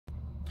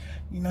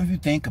If you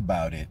think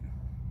about it,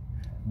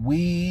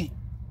 we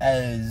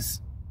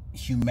as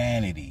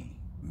humanity,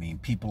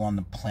 people on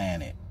the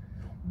planet,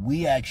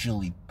 we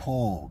actually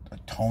pulled a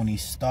Tony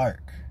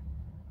Stark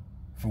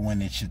for when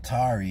the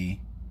Chitauri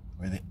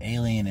or the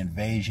alien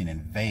invasion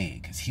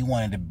invade, because he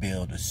wanted to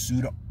build a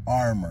suit of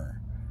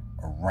armor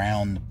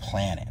around the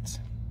planet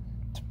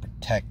to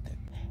protect it.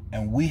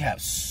 And we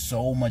have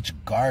so much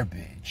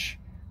garbage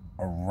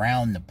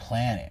around the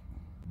planet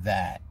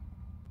that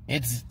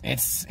it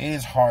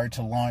is hard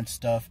to launch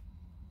stuff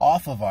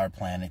off of our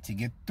planet to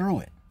get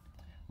through it,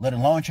 let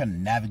alone trying to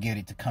navigate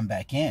it to come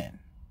back in.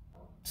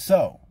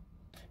 So,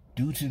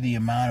 due to the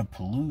amount of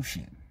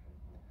pollution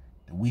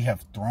that we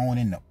have thrown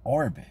into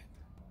orbit,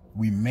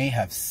 we may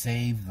have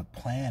saved the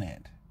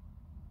planet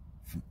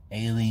from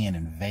alien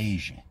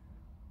invasion.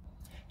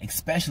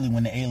 Especially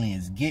when the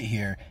aliens get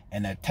here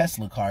and that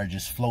Tesla car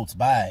just floats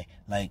by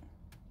like,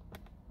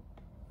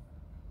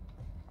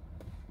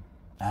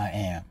 I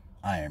am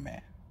Iron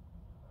Man.